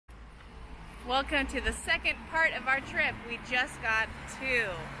Welcome to the second part of our trip. We just got to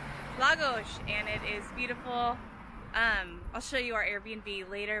Lagos and it is beautiful. I'll show you our Airbnb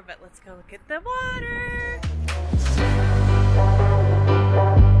later, but let's go look at the water.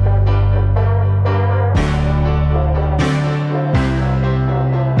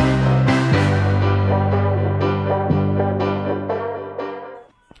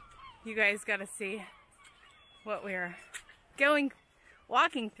 You guys gotta see what we're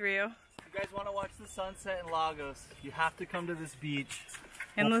walking through. If you guys want to watch the sunset in Lagos, you have to come to this beach.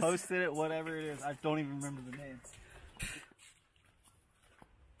 And we'll post it, whatever it is. I don't even remember the name.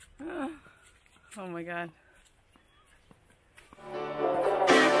 Oh my god.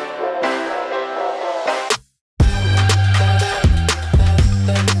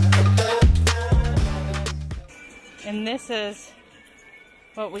 And this is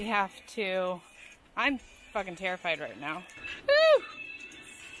what we have to... I'm fucking terrified right now. Woo!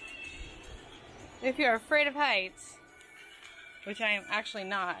 If you're afraid of heights, which I am actually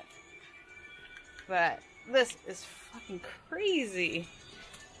not, but this is fucking crazy.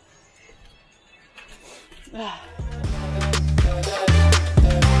 Ugh.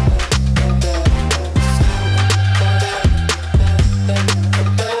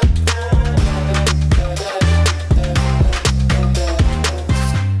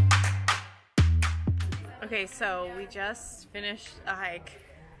 Okay, so we just finished a hike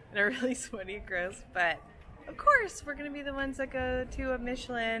in a really sweaty, gross, but of course we're gonna be the ones that go to a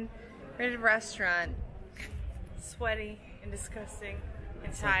Michelin rated restaurant, sweaty and disgusting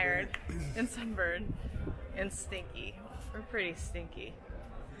and tired and sunburned and stinky. We're pretty stinky.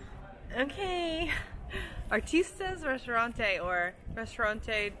 Okay, Artistas Restaurante, or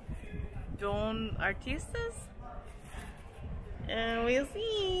Restaurante Don Artistas, and we'll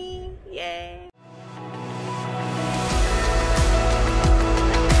see. Yay!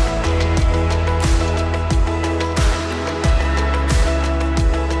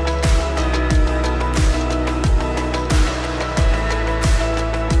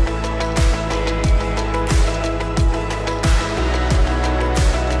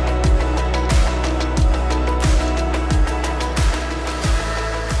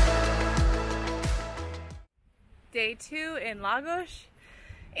 Day 2 in Lagos,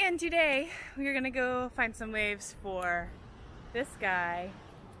 and today we're gonna go find some waves for this guy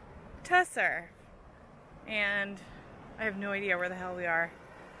to surf. And I have no idea where the hell we are,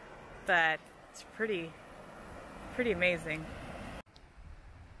 but it's pretty amazing.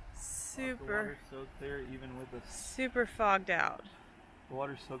 The water's so clear even with the super fogged out. The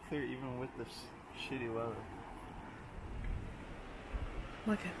water's so clear even with this shitty weather.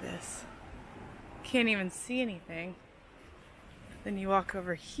 Look at this. Can't even see anything. Then you walk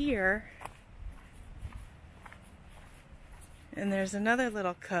over here and there's another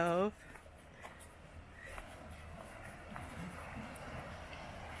little cove.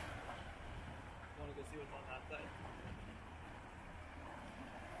 Want to go see what's on that side?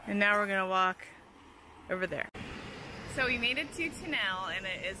 And now we're gonna walk over there. So we made it to Tunel and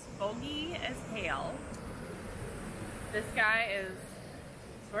it is foggy as hell. This guy is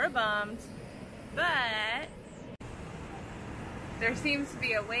sort of bummed, but there seems to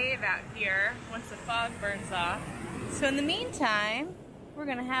be a wave out here once the fog burns off. So in the meantime, we're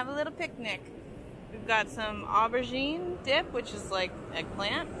gonna have a little picnic. We've got some aubergine dip, which is like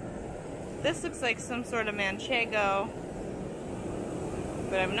eggplant. This looks like some sort of manchego,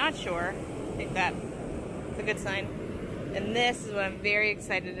 but I'm not sure. I think that's a good sign. And this is what I'm very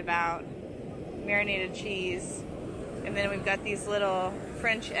excited about, marinated cheese. And then we've got these little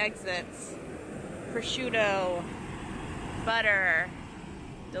French exits, prosciutto, butter,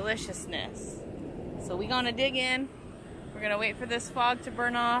 deliciousness. So we're gonna dig in. We're gonna wait for this fog to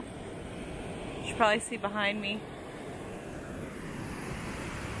burn off. You should probably see behind me.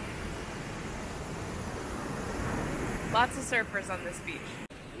 Lots of surfers on this beach.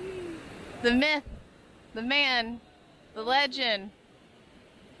 The myth, the man, the legend.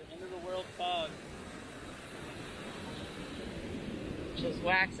 The end of the world fog. Just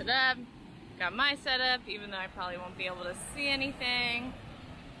wax it up. Got my setup, even though I probably won't be able to see anything.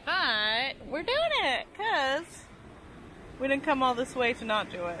 But we're doing it, because we didn't come all this way to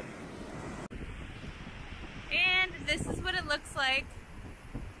not do it. And this is what it looks like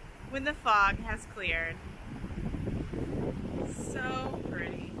when the fog has cleared. So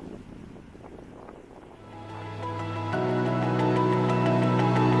pretty.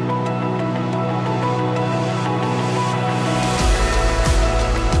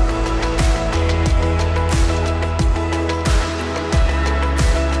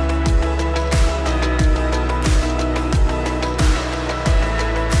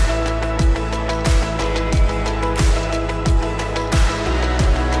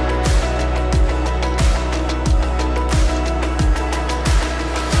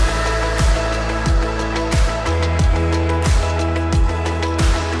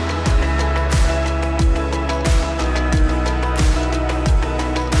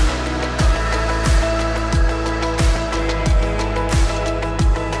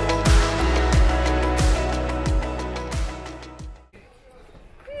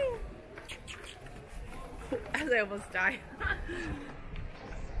 Seriously, I almost died.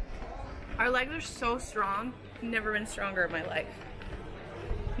 Our legs are so strong. Never been stronger in my life.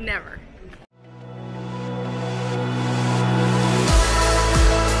 Never.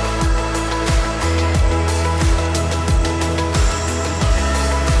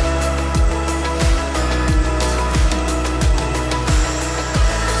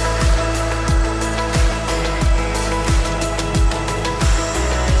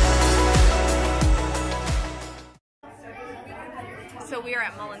 So we are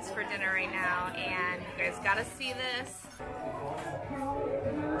at Mullins for dinner right now, and you guys gotta see this.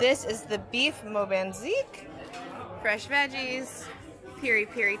 This is the beef mobanzik, fresh veggies, piri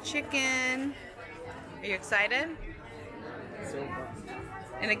piri chicken. Are you excited? So fun.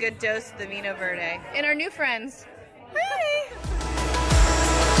 And a good dose of the vino verde. And our new friends. Hi!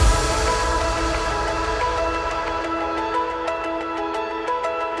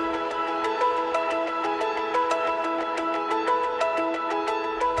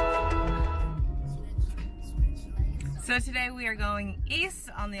 So today we are going east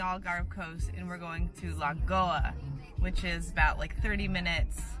on the Algarve Coast, and we're going to Lagoa, which is about like 30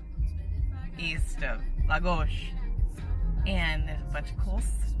 minutes east of Lagos. And there's a bunch of cool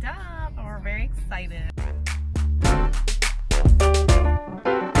stuff, and we're very excited.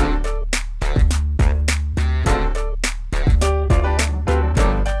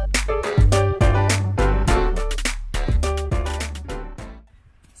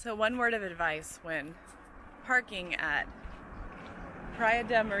 So one word of advice when parking at Praia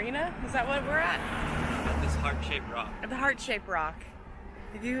da Marina, is that what we're at? At this heart-shaped rock. At the heart-shaped rock.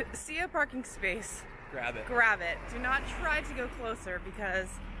 If you see a parking space, Grab it. grab it. Do not try to go closer because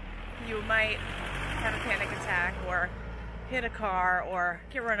you might have a panic attack or hit a car or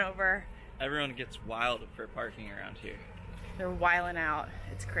get run over. Everyone gets wild for parking around here. They're wiling out.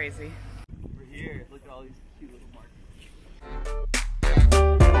 It's crazy. We're here. Look at all these cute little markers.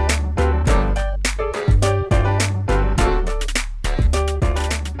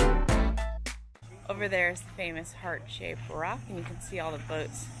 Over there is the famous heart-shaped rock, and you can see all the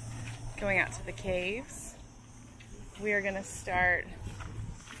boats going out to the caves. We are gonna start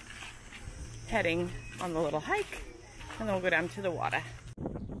heading on the little hike, and then we'll go down to the water.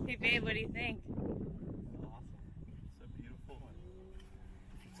 Hey babe, what do you think? Awesome. So beautiful.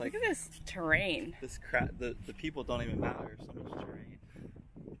 It's like, look at this terrain. This the people don't even matter. So much terrain.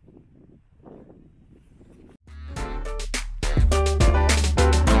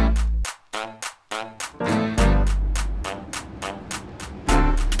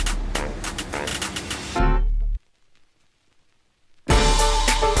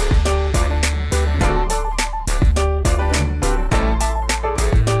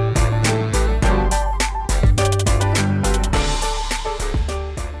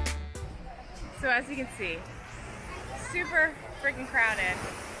 So as you can see, super freaking crowded,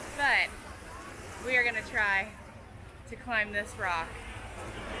 but we are gonna try to climb this rock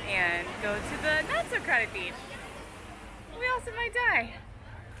and go to the not so crowded beach. We also might die,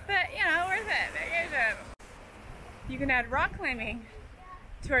 but you know, worth it. Vacation. You can add rock climbing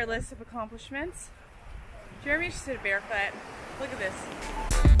to our list of accomplishments. Jeremy just did barefoot. Look at this.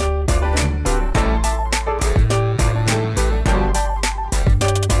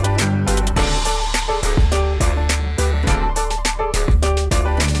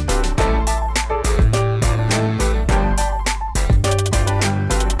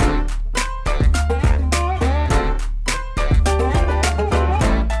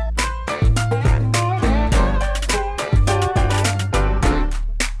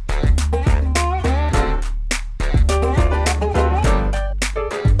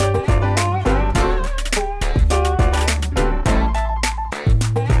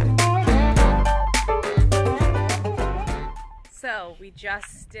 So we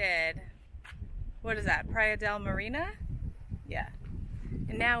just did, what is that, Praia del Marina? Yeah.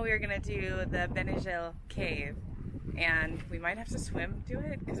 And now we are gonna do the Benigil cave. And we might have to swim to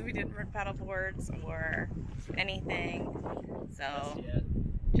it because we didn't rent paddle boards or anything. So,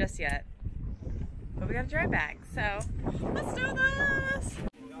 just yet. But we got a dry bag, so let's do this!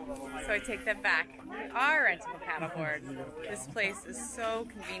 So I take that back. We are renting a paddleboard. This place is so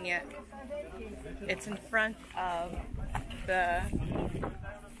convenient. It's in front of the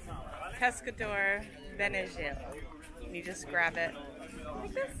Pescador Benigil. You just grab it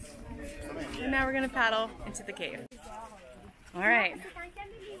like this. And now we're gonna paddle into the cave. All right,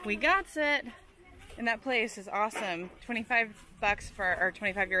 we got it. And that place is awesome. 25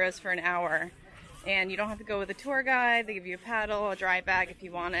 euros for an hour. And you don't have to go with a tour guide. They give you a paddle, a dry bag if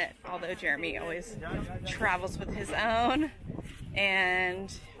you want it. Although Jeremy always travels with his own.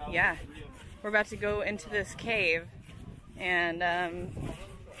 And yeah, We're about to go into this cave, and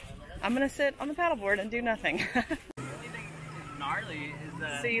I'm gonna sit on the paddleboard and do nothing. The only thing is gnarly is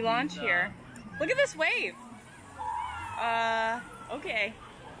that. So you launch here. Look at this wave. Okay.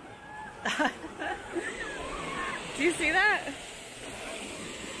 Do you see that?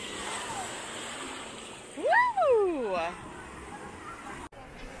 Woo!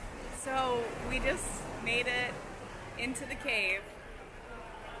 So we just made it into the cave.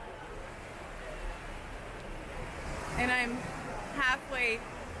 And I'm halfway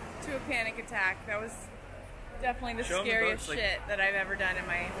to a panic attack. That was definitely the scariest shit that I've ever done in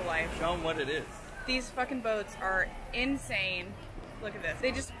my whole life. Show them what it is. These fucking boats are insane. Look at this.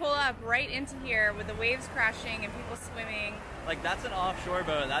 They just pull up right into here with the waves crashing and people swimming. Like, that's an offshore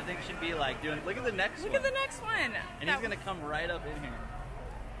boat. That thing should be like doing. Look at the next one. Look at the next one. And he's gonna come right up in here.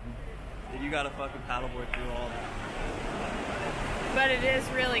 And you gotta fucking paddleboard through all that. But it is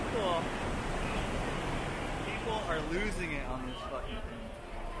really cool. People are losing it on this fucking thing.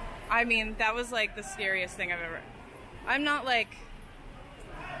 I mean, that was like the scariest thing I've ever. I'm not like.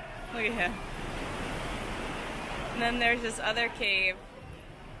 Look at him. And then there's this other cave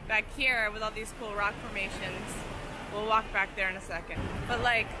back here with all these cool rock formations. We'll walk back there in a second. But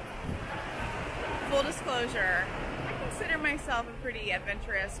like, full disclosure, I consider myself a pretty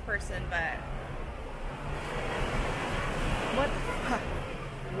adventurous person, but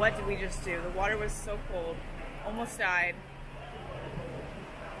what did we just do? The water was so cold. Almost died.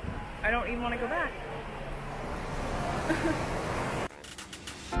 I don't even want to go back.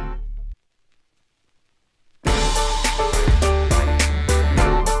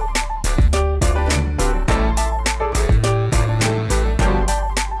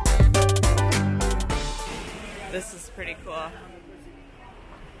 This is pretty cool.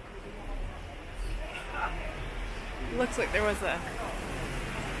 It looks like there was a...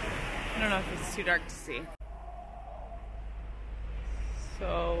 I don't know if it's too dark to see.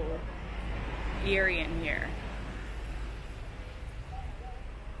 So eerie in here.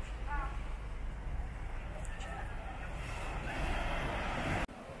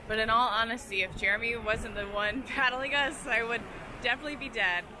 But in all honesty, if Jeremy wasn't the one paddling us, I would definitely be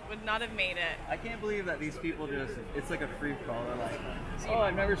dead. Would not have made it. I can't believe that these people just, it's like a free for all. They're like, oh,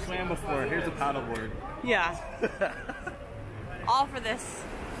 I've never swam before. Here's a paddleboard. Yeah. All for this.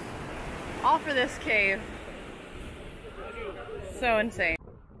 All for this cave. So insane.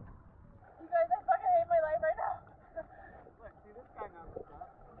 You guys, I fucking hate my life right now. Look, see this guy knows what's up.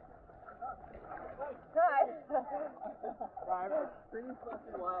 God. It's pretty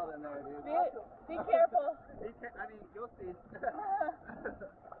fucking wild in there, dude. Be careful. I mean, you'll see.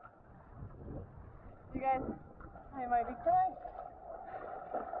 You guys, I might be crying.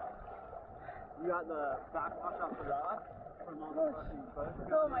 You got the backwash off the rock from all the fucking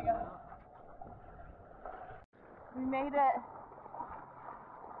boats. Oh my god. We made it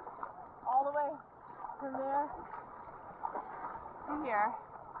all the way from there to here,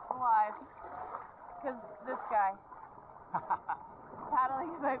 alive. Because this guy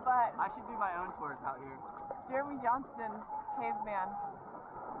paddling in my butt. I should do my own tours out here. Jeremy Johnston, caveman.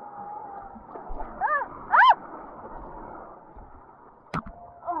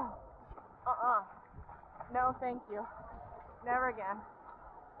 Oh, no, thank you. Never again.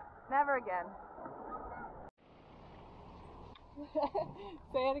 Never again.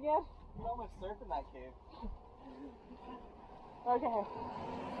 Say it again? You almost surfed in that cave. Okay.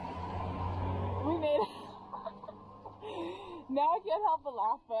 We made it. Now I can't help but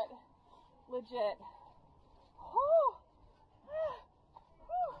laugh, but legit. Whew.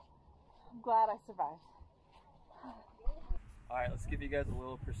 I'm glad I survived. Alright, let's give you guys a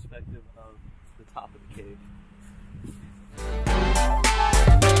little perspective of the top of the cave.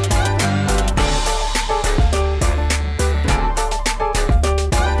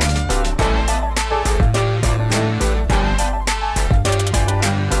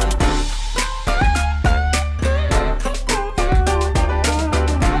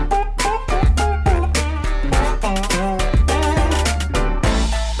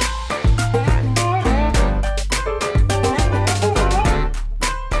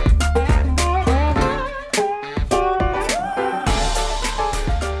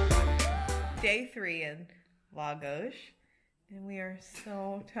 Day 3 in Lagos, and we are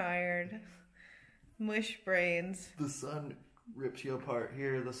so tired. Mush brains. The sun rips you apart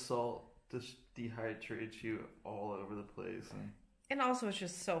here. The salt just dehydrates you all over the place. And also it's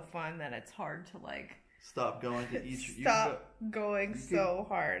just so fun that it's hard to like stop going to each. Going so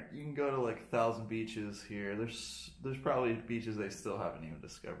hard. You can go to like 1,000 beaches here. There's probably beaches they still haven't even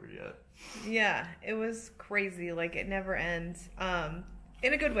discovered yet. Yeah, it was crazy. Like it never ends.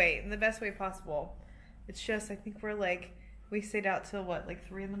 In a good way, in the best way possible. It's just, I think we stayed out till what, like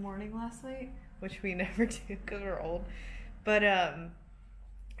 3 in the morning last night? Which we never do because we're old. But,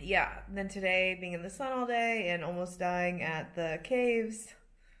 yeah, then today being in the sun all day and almost dying at the caves.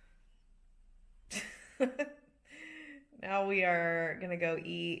 Now we are gonna go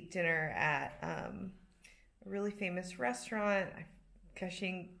eat dinner at a really famous restaurant,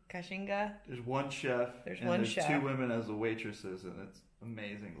 Kashinga. There's one chef. There's 2 women as the waitresses, and it's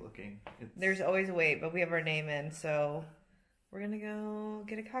amazing looking. There's always a wait, but we have our name in, so we're gonna go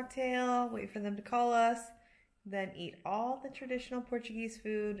get a cocktail, wait for them to call us, then eat all the traditional Portuguese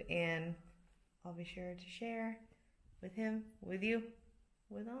food, and I'll be sure to share with him, with you,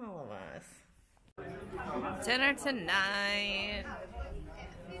 with all of us. Dinner tonight.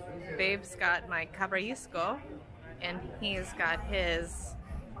 Babe's got my cabrayisco, and he's got his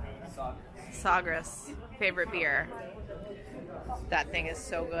Sagres favorite beer. That thing is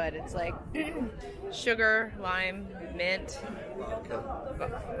so good. It's like sugar, lime, mint,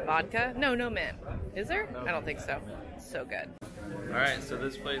 vodka. No mint. Is there? No. I don't think so. It's so good. Alright, so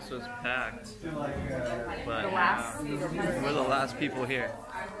this place was packed, but we're the last people here.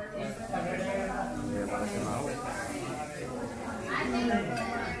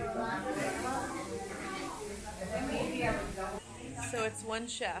 So it's one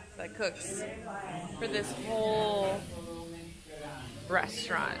chef that cooks for this whole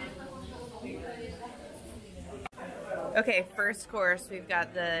restaurant. Okay, first course, we've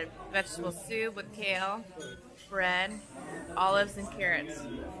got the vegetable soup with kale, bread, olives, and carrots.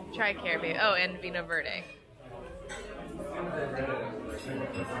 Try carrot, baby. Oh, and vino verde.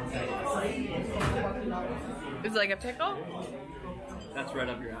 Is it like a pickle? That's right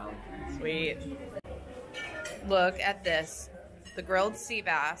up your alley. Sweet. Look at this. The grilled sea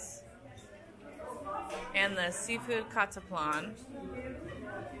bass and the seafood cataplan.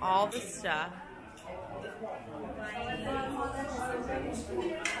 All the stuff.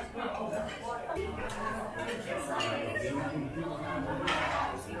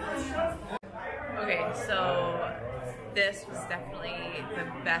 Okay, so this was definitely the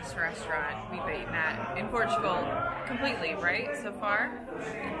best restaurant we've eaten at in Portugal, completely, right, so far?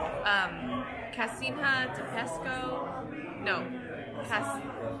 Casinha de Pesco, no,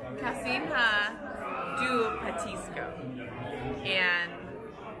 Casinha do Petisco, and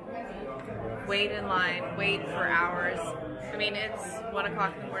wait in line, wait for hours. I mean, it's 1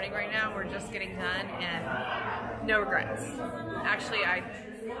 o'clock in the morning right now, we're just getting done, and no regrets. Actually, I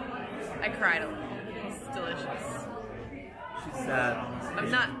cried a little. It's delicious. She's sad.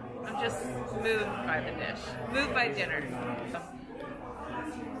 I'm just moved by the dish. Moved by dinner.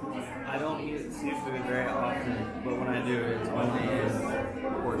 I don't eat seafood very often, but when I do, it's only in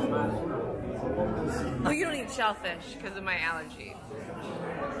Portugal. Well, you don't eat shellfish because of my allergy.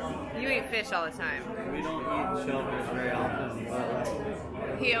 You eat fish all the time. We don't eat shellfish very often,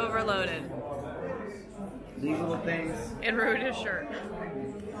 but he overloaded. These little things. And ruined his shirt.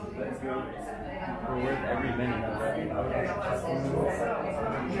 We're worth every minute.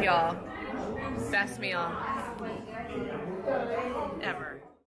 Y'all, best meal ever.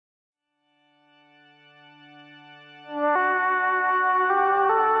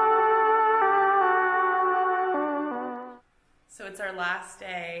 So it's our last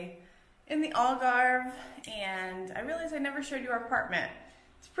day in the Algarve, and I realized I never showed you our apartment.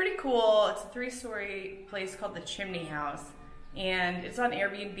 It's pretty cool. It's a 3-story place called the Chimney House, and it's on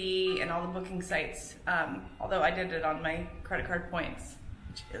Airbnb and all the booking sites, although I did it on my credit card points,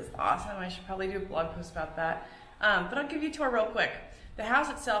 which is awesome. I should probably do a blog post about that. But I'll give you a tour real quick. The house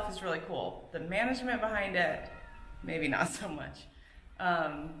itself is really cool. The management behind it, maybe not so much.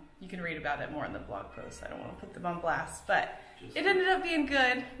 You can read about it more in the blog post. I don't want to put them on blast, but it ended up being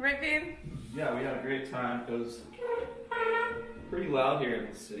good, right, babe? Yeah, we had a great time. It was pretty loud here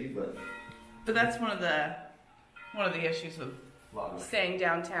in the city, but that's one of the issues with staying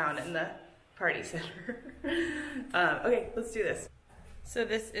downtown in the party center. Okay, let's do this. So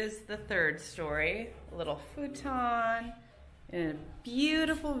this is the 3rd story. A little futon and a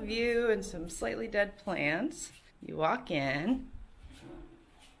beautiful view and some slightly dead plants. You walk in,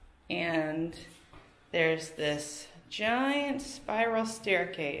 and there's this giant spiral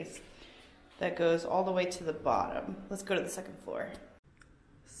staircase that goes all the way to the bottom. Let's go to the 2nd floor.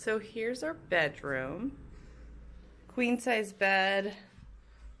 So here's our bedroom. Queen size bed,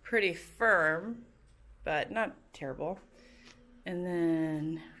 pretty firm, but not terrible. And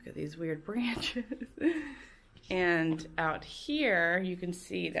then we've got these weird branches. And out here, you can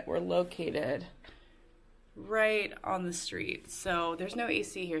see that we're located right on the street. So there's no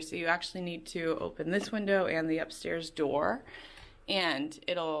AC here, so you actually need to open this window and the upstairs door. and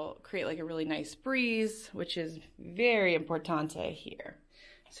it'll create like a really nice breeze, which is very importante here.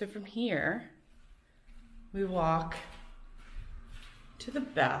 So from here, we walk to the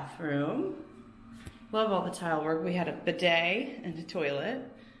bathroom. Love all the tile work. We had a bidet and a toilet.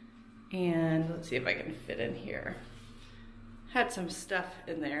 And let's see if I can fit in here. Had some stuff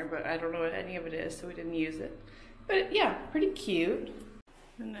in there, but I don't know what any of it is, so we didn't use it. But yeah, pretty cute.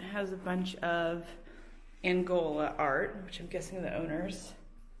 And it has a bunch of Angola art, which I'm guessing the owners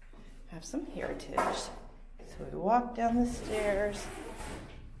have some heritage. So we walk down the stairs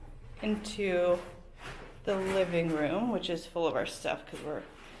into the living room, which is full of our stuff because we're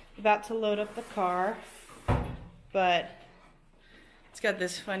about to load up the car. But it's got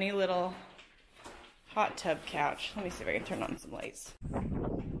this funny little hot tub couch. Let me see if I can turn on some lights.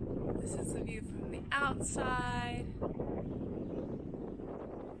 This is the view from the outside.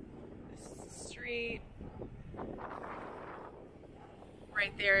 This is the street.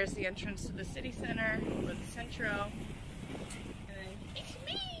 Right there is the entrance to the city center, or the Centro. And then it's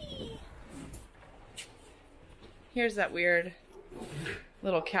me! Here's that weird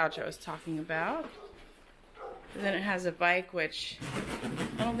little couch I was talking about. And then it has a bike, which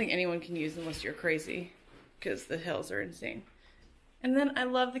I don't think anyone can use unless you're crazy, because the hills are insane. And then I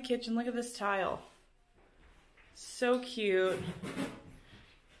love the kitchen. Look at this tile. So cute.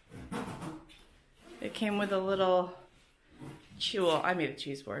 It came with a little, well, I made a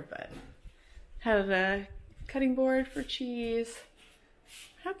cheese board, but had a cutting board for cheese.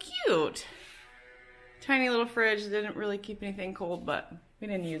 How cute. Tiny little fridge. Didn't really keep anything cold, but we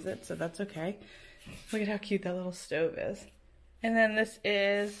didn't use it, so that's okay. Look at how cute that little stove is. And then this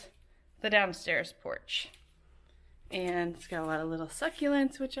is the downstairs porch. And it's got a lot of little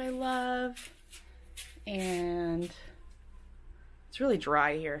succulents, which I love. And it's really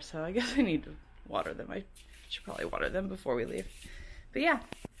dry here, so I guess I need to water them. I should probably water them before we leave. But yeah,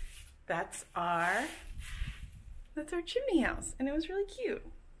 that's our chimney house. And it was really cute.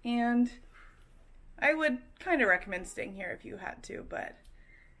 And I would kind of recommend staying here if you had to, but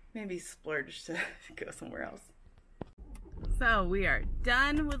maybe splurge to go somewhere else. So we are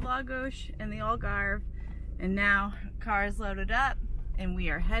done with Lagos and the Algarve, and now car is loaded up and we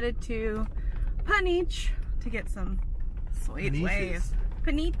are headed to Peniche to get some sweet waves.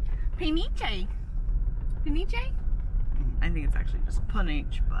 Peniche? Peniche? I think it's actually just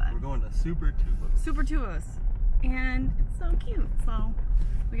Peniche, but We're going to Super Tubos. Super Tubos. And it's so cute. So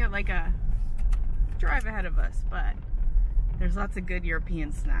we got like a drive ahead of us, but there's lots of good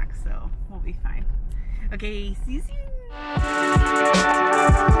European snacks, so we'll be fine. Okay, see you soon.